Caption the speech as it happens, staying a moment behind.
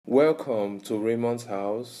Welcome to Raymond's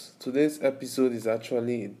house. Today's episode is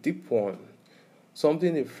actually a deep one.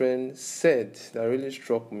 Something a friend said that really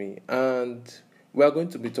struck me, and we are going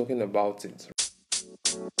to be talking about it.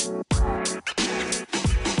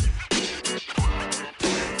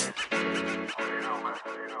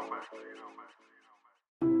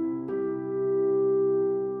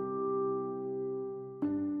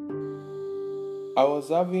 I was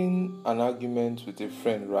having an argument with a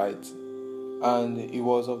friend, right? And he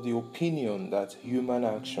was of the opinion that human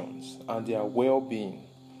actions and their well-being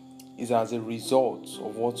is as a result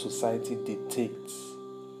of what society dictates.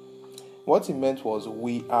 What he meant was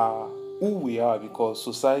we are who we are because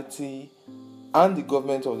society and the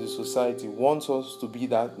government of the society wants us to be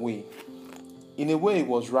that way. In a way, he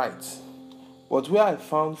was right. But where I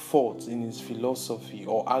found fault in his philosophy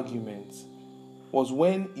or argument was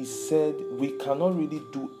when he said we cannot really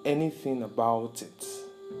do anything about it.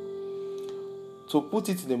 To put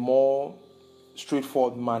it in a more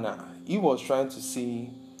straightforward manner, he was trying to say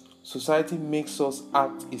society makes us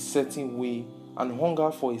act a certain way and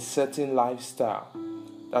hunger for a certain lifestyle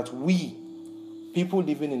that we, people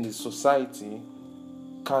living in the society,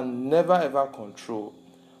 can never ever control.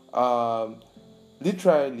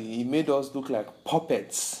 Literally, he made us look like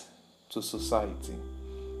puppets to society.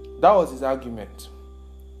 That was his argument.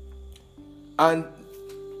 And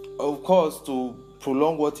of course, to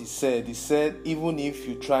prolong what he said even if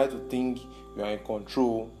you try to think you are in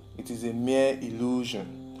control, it is a mere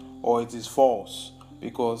illusion or it is false,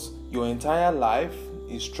 because your entire life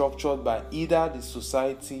is structured by either the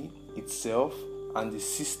society itself and the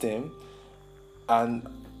system. And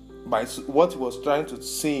by what he was trying to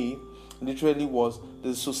say literally was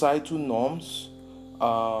the societal norms,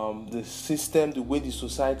 the system, the way the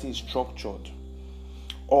society is structured,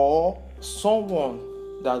 or someone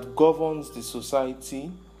that governs the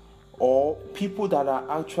society, or people that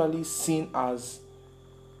are actually seen as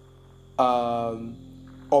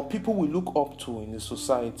or people we look up to in the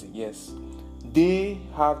society. Yes, they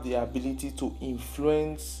have the ability to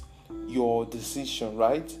influence your decision,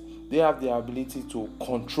 right? They have the ability to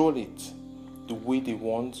control it the way they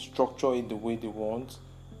want, structure it the way they want.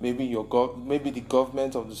 Maybe maybe the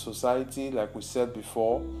government of the society, like we said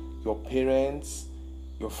before, your parents,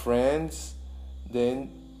 your friends,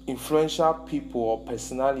 then influential people or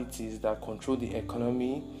personalities that control the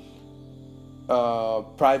economy,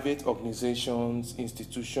 private organizations,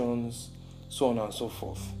 institutions, so on and so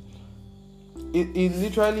forth. It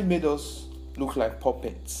literally made us look like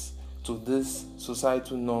puppets to these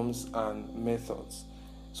societal norms and methods.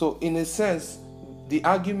 So in a sense, the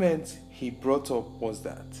argument he brought up was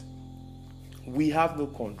that we have no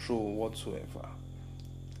control whatsoever.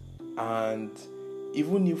 And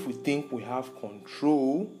even if we think we have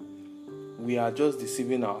control, we are just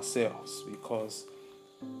deceiving ourselves, because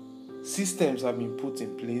systems have been put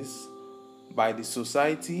in place by the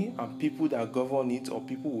society and people that govern it, or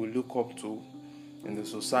people we look up to in the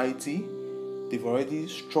society. They've already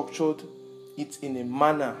structured it in a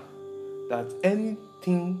manner that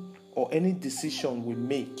anything or any decision we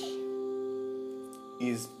make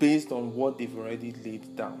is based on what they've already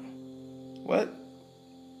laid down. Well,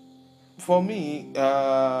 for me,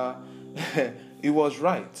 it was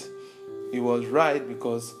right. It was right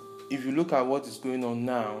because if you look at what is going on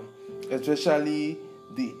now, especially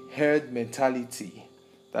the herd mentality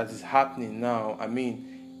that is happening now, I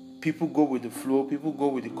mean, people go with the flow, people go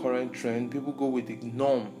with the current trend, people go with the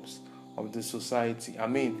norms of the society. I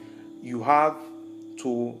mean, you have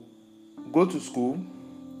to go to school.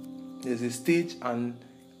 There's a stage and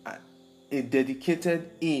a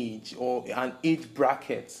dedicated age or an age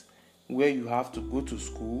bracket where you have to go to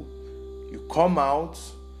school. You come out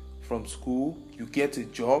from school, you get a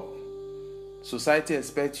job. Society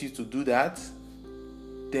expects you to do that.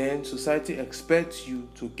 Then society expects you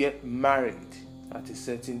to get married at a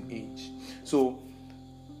certain age. So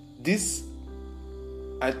this,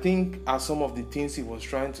 I think, are some of the things he was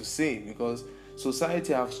trying to say, because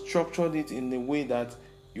society have structured it in a way that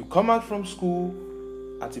you come out from school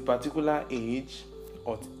at a particular age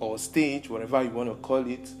or stage, whatever you want to call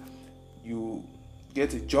it. You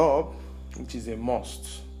get a job, which is a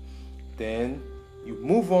must. Then you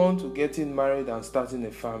move on to getting married and starting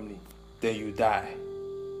a family. Then you die,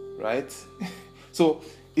 right? So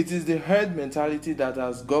it is the herd mentality that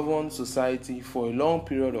has governed society for a long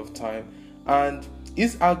period of time. And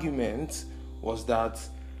his argument was that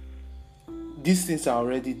these things are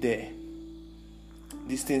already there.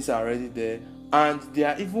 These things are already there. And they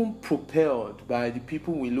are even propelled by the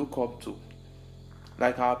people we look up to.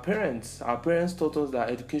 Like our parents taught us that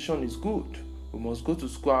education is good. We must go to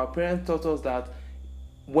school. Our parents taught us that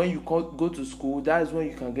when you go to school, that is when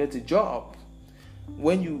you can get a job.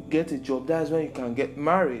 When you get a job, that is when you can get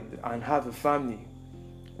married and have a family.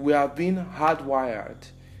 We have been hardwired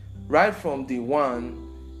right from day one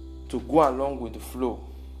to go along with the flow.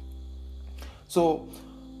 So,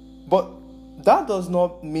 but that does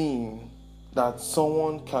not mean that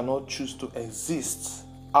someone cannot choose to exist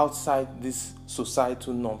outside these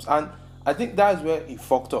societal norms. And I think that is where he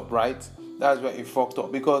fucked up, right? That is where he fucked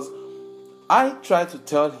up, because I tried to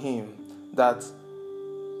tell him that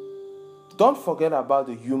don't forget about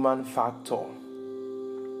the human factor.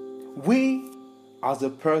 We, as a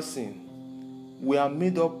person, we are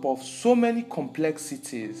made up of so many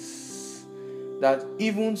complexities that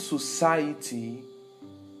even society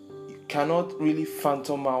cannot really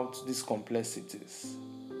phantom out these complexities.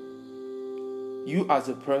 You, as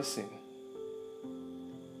a person,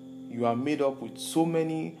 you are made up with so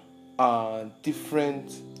many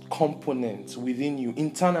different components within you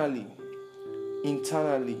internally,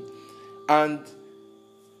 and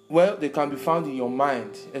well, they can be found in your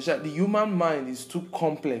mind. The human mind is too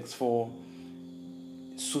complex for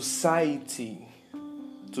society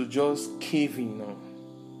to just cave in on.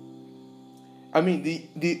 I mean,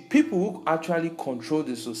 the people who actually control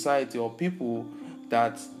the society, or people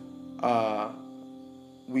that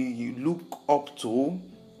we look up to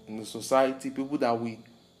in the society, people that we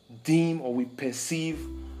deem or we perceive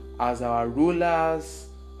as our rulers,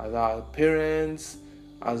 as our parents,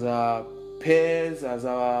 as our peers, as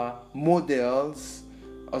our models,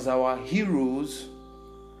 as our heroes,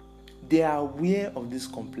 they are aware of this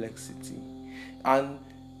complexity. And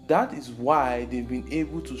that is why they've been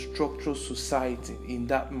able to structure society in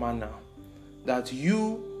that manner, that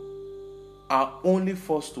you are only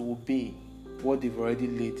forced to obey what they've already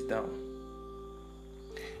laid down.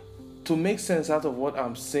 To make sense out of what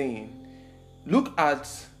I'm saying, look at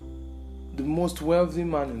the most wealthy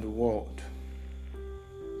man in the world.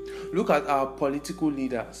 Look at our political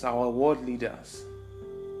leaders, our world leaders.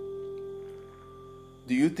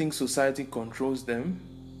 Do you think society controls them?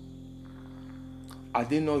 Are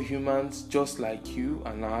they not humans just like you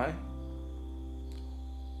and I?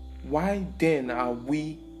 Why then are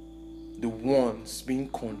we the ones being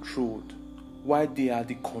controlled? Why they are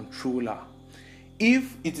the controller?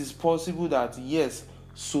 If it is possible that, yes,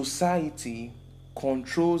 society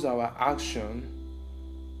controls our action,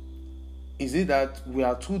 is it that we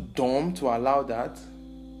are too dumb to allow that?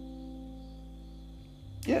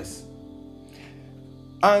 Yes.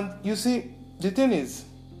 And you see, the thing is,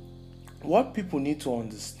 what people need to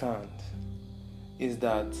understand is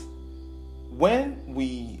that when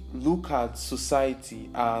we look at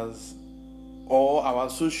society as, or our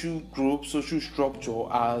social group, social structure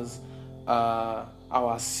as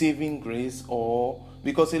our saving grace, or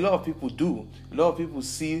because a lot of people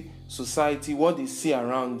see society, what they see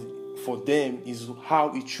around for them is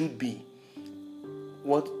how it should be.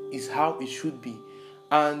 What is how it should be.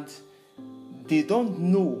 And they don't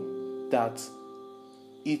know that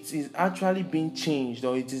it is actually being changed,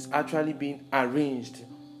 or it is actually being arranged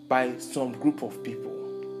by some group of people.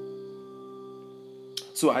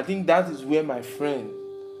 So I think that is where my friend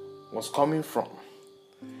was coming from.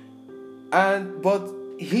 But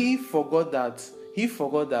he forgot that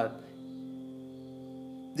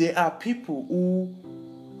there are people who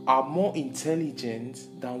are more intelligent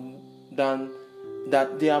than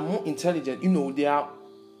that. They are more intelligent. They are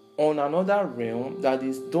on another realm that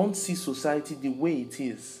is don't see society the way it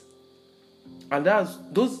is. And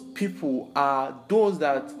those people are those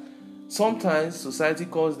that sometimes society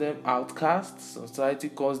calls them outcasts, society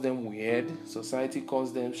calls them weird, society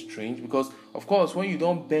calls them strange, because of course when you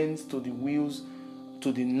don't bend to the wheels,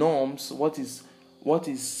 to the norms, what is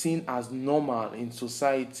seen as normal in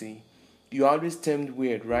society, you're always termed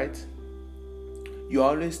weird, right? You're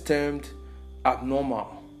always termed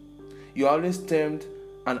abnormal. You're always termed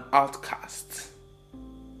an outcast.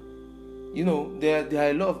 There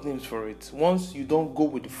are a lot of names for it. Once you don't go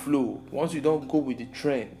with the flow, once you don't go with the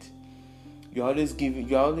trend, you're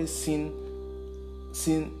always seen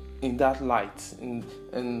in that light.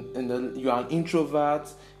 You are an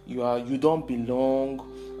introvert. You don't belong.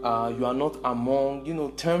 You are not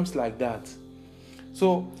among. Terms like that.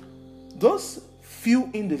 So those few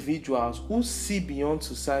individuals who see beyond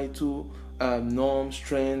societal norms,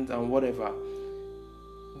 trends, and whatever,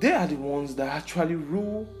 they are the ones that actually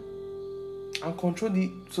rule and control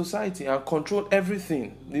the society and control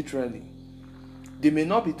everything, literally. They may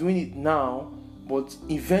not be doing it now, but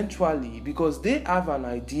eventually, because they have an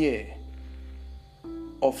idea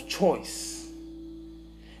of choice,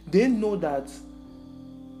 they know that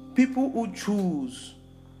people who choose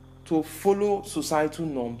to follow societal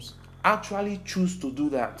norms actually choose to do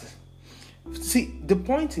that. See, the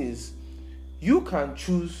point is, you can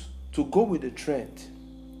choose to go with the trend.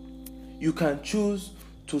 You can choose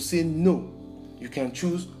to say no. You can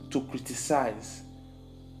choose to criticize.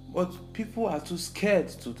 But people are too scared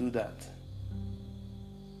to do that.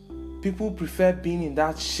 People prefer being in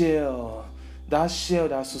that shell that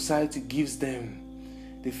society gives them.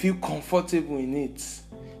 They feel comfortable in it.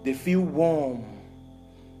 They feel warm.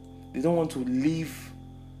 They don't want to leave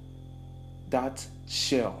that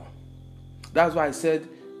shell. That's why I said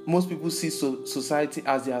most people see society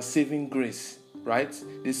as their saving grace, right?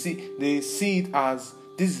 They see it as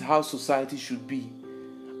this is how society should be.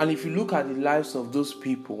 And if you look at the lives of those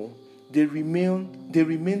people, they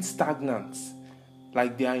remain stagnant,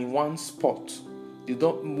 like they are in one spot. They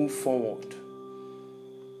don't move forward.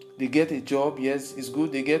 They get a job, yes, it's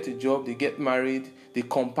good. They get a job, they get married, they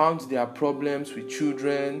compound their problems with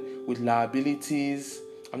children, with liabilities.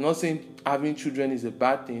 I'm not saying having children is a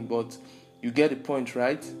bad thing, but you get the point,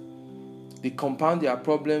 right? They compound their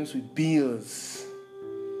problems with bills,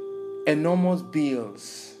 enormous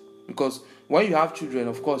bills. Because when you have children,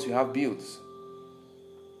 of course, you have bills.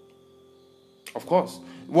 Of course.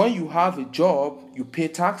 When you have a job, you pay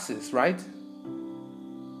taxes, right?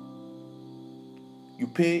 You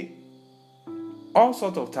pay all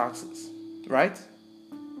sorts of taxes, right?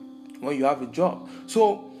 When you have a job.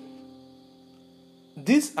 So,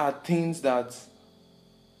 these are things that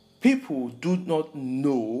people do not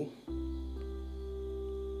know.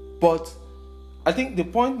 But I think the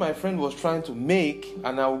point my friend was trying to make,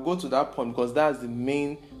 and I will go to that point because that's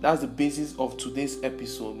the basis of today's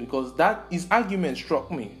episode, because his argument struck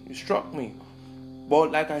me. It struck me.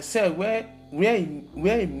 But like I said, where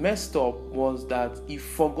he messed up was that he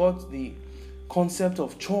forgot the concept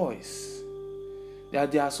of choice.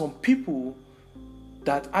 That there are some people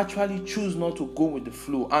that actually choose not to go with the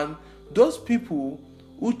flow, and those people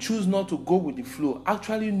who choose not to go with the flow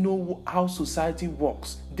actually know how society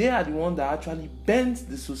works. They are the ones that actually bend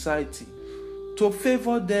the society to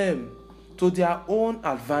favor them, to their own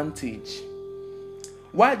advantage.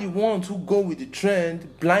 While the ones who go with the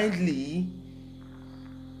trend blindly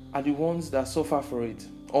are the ones that suffer for it,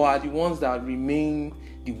 or are the ones that remain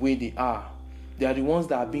the way they are. They are the ones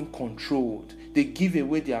that are being controlled. They give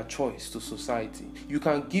away their choice to society. You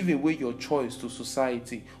can give away your choice to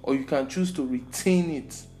society, or you can choose to retain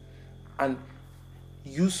it and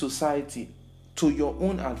use society to your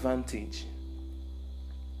own advantage.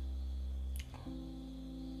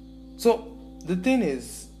 So the thing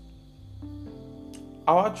is,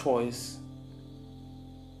 our choice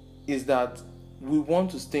is that we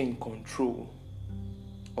want to stay in control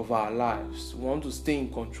of our lives. We want to stay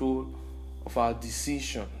in control of our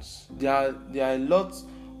decisions. There are a lot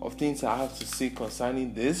of things I have to say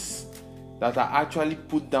concerning this that I actually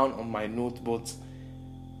put down on my note, but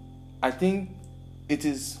I think it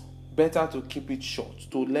is better to keep it short,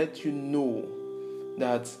 to let you know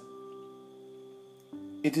that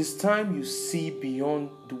it is time you see beyond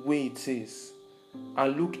the way it is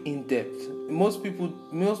and look in depth. Most people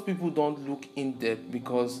don't look in depth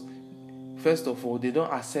because, first of all, they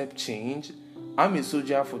don't accept change. I'm a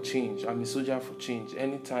soldier for change.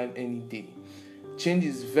 Anytime, any day. Change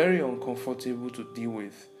is very uncomfortable to deal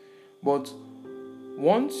with. But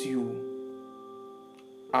once you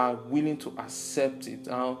are willing to accept it,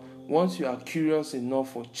 and once you are curious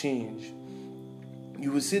enough for change,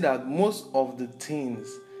 you will see that most of the things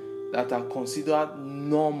that are considered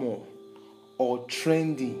normal or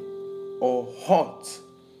trendy or hot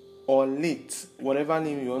or late, whatever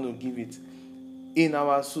name you want to give it, in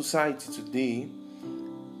our society today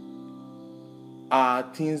are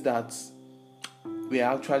things that were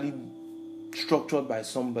actually structured by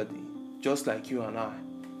somebody just like you and I.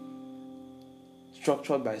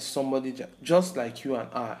 Structured by somebody just like you and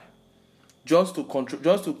I. Just to control,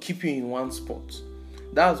 just to keep you in one spot.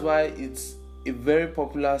 That's why it's a very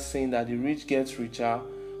popular saying that the rich gets richer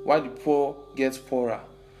while the poor gets poorer.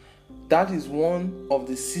 That is one of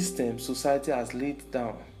the systems society has laid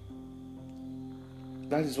down.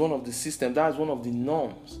 That is one of the systems. That is one of the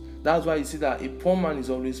norms. That's why you see that a poor man is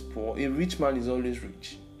always poor, a rich man is always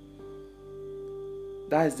rich.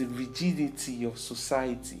 That is the rigidity of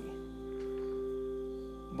society.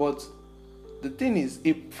 But the thing is,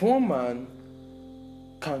 a poor man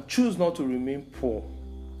can choose not to remain poor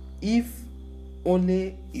if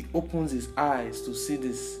only he opens his eyes to see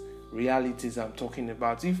these realities I'm talking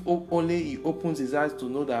about. If only he opens his eyes to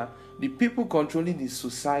know that the people controlling the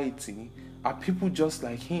society are people just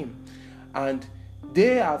like him, and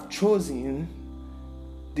they have chosen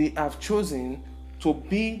to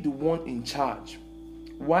be the one in charge,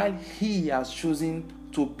 while he has chosen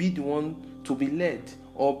to be the one to be led,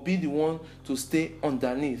 or be the one to stay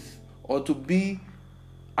underneath, or to be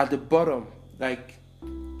at the bottom. Like,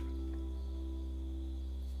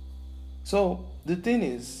 so the thing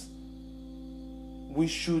is, we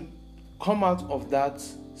should come out of that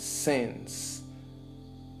sense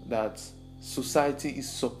that society is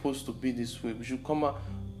supposed to be this way. We should come out,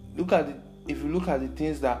 look at it. If you look at the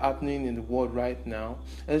things that are happening in the world right now,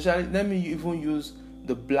 especially, let me even use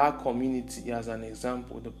the black community as an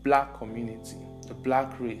example. The black community, the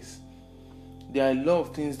black race. There are a lot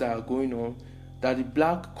of things that are going on that the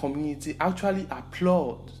black community actually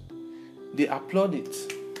applaud. They applaud it.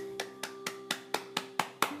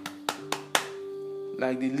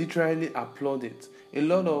 Like, they literally applaud it. A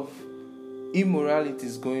lot of immorality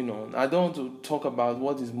is going on. I don't want to talk about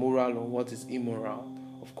what is moral or what is immoral,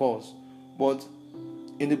 of course. But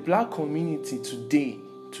in the black community today,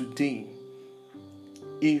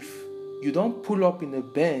 if you don't pull up in a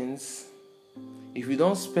Benz, if you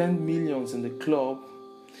don't spend millions in the club,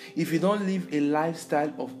 if you don't live a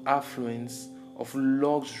lifestyle of affluence, of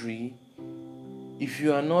luxury, if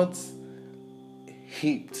you are not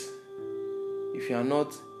hipped, or if you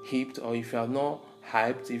are not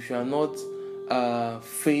hyped, if you are not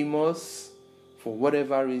famous for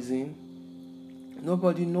whatever reason,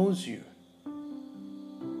 nobody knows you.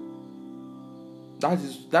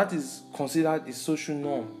 That is considered a social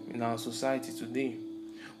norm in our society today.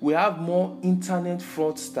 We have more internet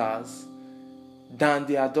fraudsters than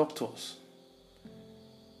there are doctors.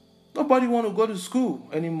 Nobody want to go to school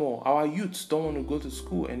anymore. Our youths don't want to go to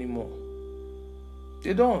school anymore.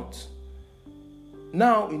 They don't.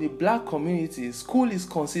 Now, in the black community, school is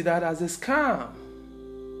considered as a scam.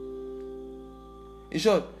 In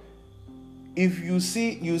short, if you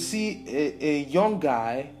see a young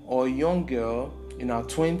guy or a young girl in our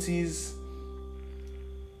 20s,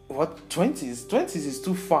 20s is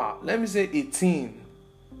too far. Let me say 18,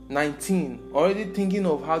 19, already thinking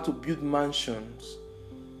of how to build mansions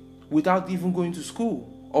without even going to school,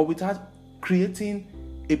 or without creating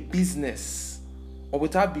a business, or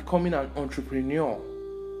without becoming an entrepreneur.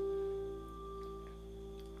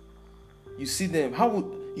 You see them, how would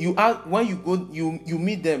you ask, when you go, you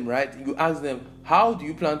meet them, right? You ask them, how do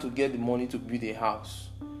you plan to get the money to build a house?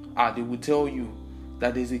 They will tell you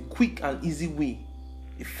that there's a quick and easy way,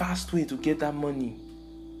 a fast way to get that money.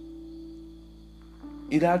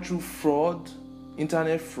 Either through fraud,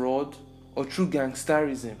 internet fraud, or through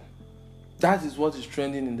gangsterism. That is what is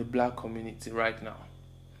trending in the black community right now.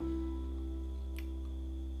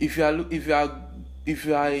 If you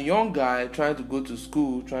are a young guy trying to go to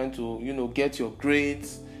school, trying to get your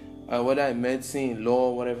grades, whether in medicine,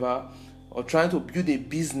 law, whatever, or trying to build a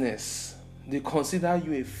business, they consider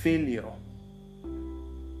you a failure.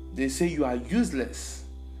 They say you are useless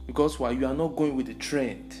because you are not going with the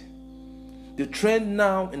trend. The trend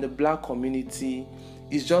now in the black community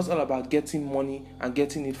is just all about getting money and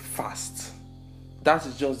getting it fast. That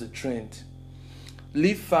is just the trend.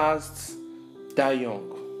 Live fast, die young.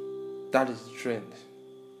 That is the trend.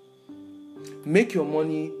 Make your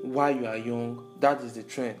money while you are young. That is the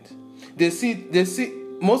trend. They see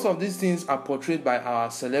most of these things are portrayed by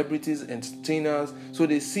our celebrities, entertainers, so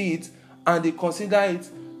they see it and they consider it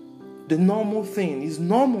the normal thing. It's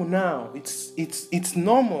normal now. It's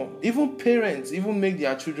normal. Even parents even make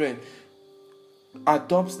their children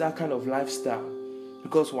adopt that kind of lifestyle.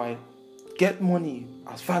 Because why? Get money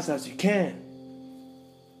as fast as you can.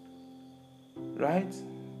 Right?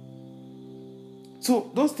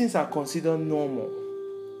 So those things are considered normal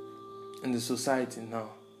in the society now.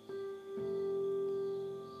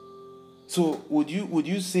 So would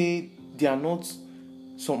you say there are not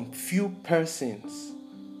some few persons,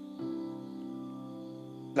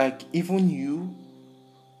 like even you,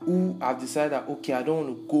 who have decided, okay, I don't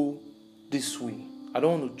want to go this way. I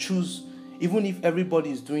don't want to choose, even if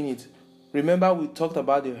everybody is doing it. Remember we talked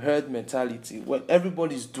about the herd mentality. When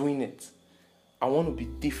everybody is doing it, I want to be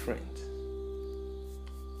different.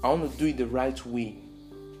 I want to do it the right way.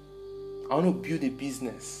 I want to build a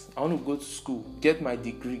business. I want to go to school, get my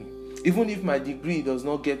degree. Even if my degree does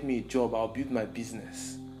not get me a job, I'll build my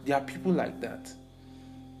business. There are people like that.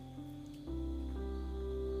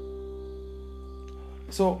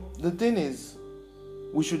 So the thing is,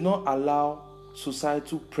 we should not allow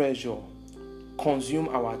societal pressure consume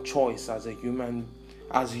our choice as a human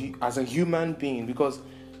being, because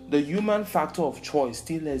the human factor of choice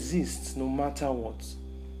still exists no matter what.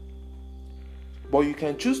 But you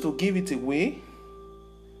can choose to give it away,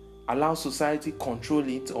 allow society control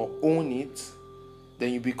it or own it,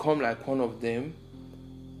 then you become like one of them.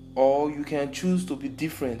 Or you can choose to be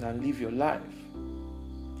different and live your life.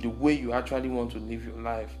 the way you actually want to live your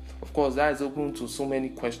life. Of course, that is open to so many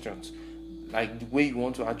questions, like the way you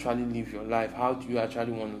want to actually live your life. How do you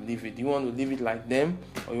actually want to live it? Do you want to live it like them,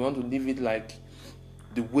 or you want to live it like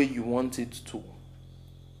the way you want it to?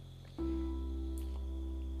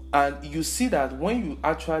 And you see that when you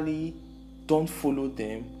actually don't follow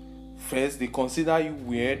them, first they consider you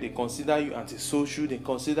weird, they consider you antisocial, they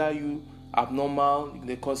consider you abnormal,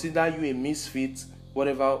 they consider you a misfit,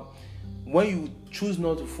 whatever. When you choose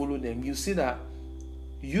not to follow them, you see that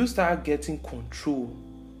you start getting control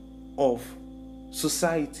of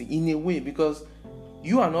society in a way, because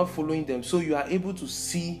you are not following them, so you are able to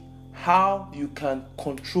see how you can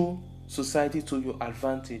control society to your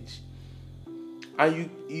advantage. And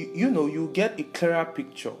you get a clearer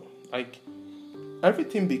picture. Like,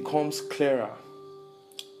 everything becomes clearer.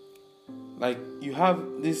 Like, you have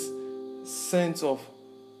this sense of,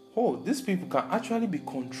 oh, these people can actually be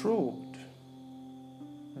controlled.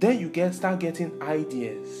 Then you start getting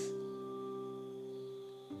ideas.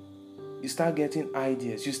 You start getting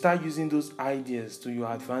ideas. You start using those ideas to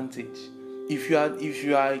your advantage. If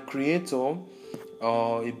you are a creator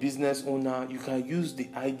or a business owner, you can use the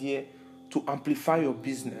idea to amplify your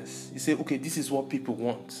business. You say, okay, this is what people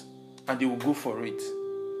want, and they will go for it.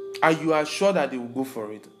 And you are sure that they will go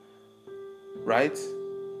for it. Right?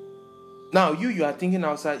 Now, you are thinking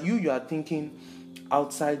outside. You are thinking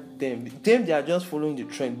outside them. Them, they are just following the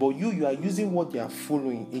trend. But you are using what they are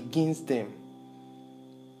following against them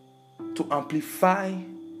to amplify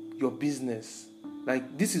your business.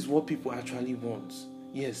 Like, this is what people actually want.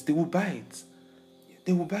 Yes, they will buy it.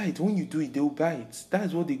 They will buy it. When you do it, they will buy it. That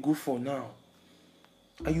is what they go for now.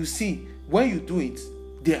 And you see, when you do it,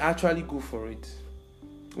 they actually go for it.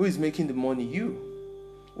 Who is making the money? You.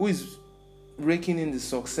 Who is raking in the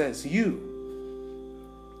success? You.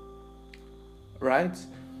 Right?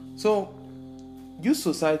 So, use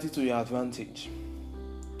society to your advantage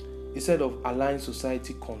instead of allowing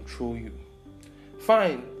society control you.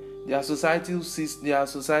 Fine, their society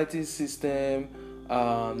system,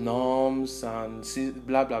 norms, and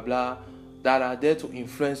blah blah blah that are there to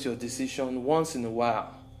influence your decision once in a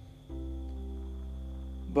while.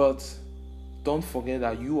 But don't forget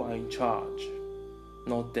that you are in charge,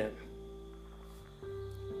 not them.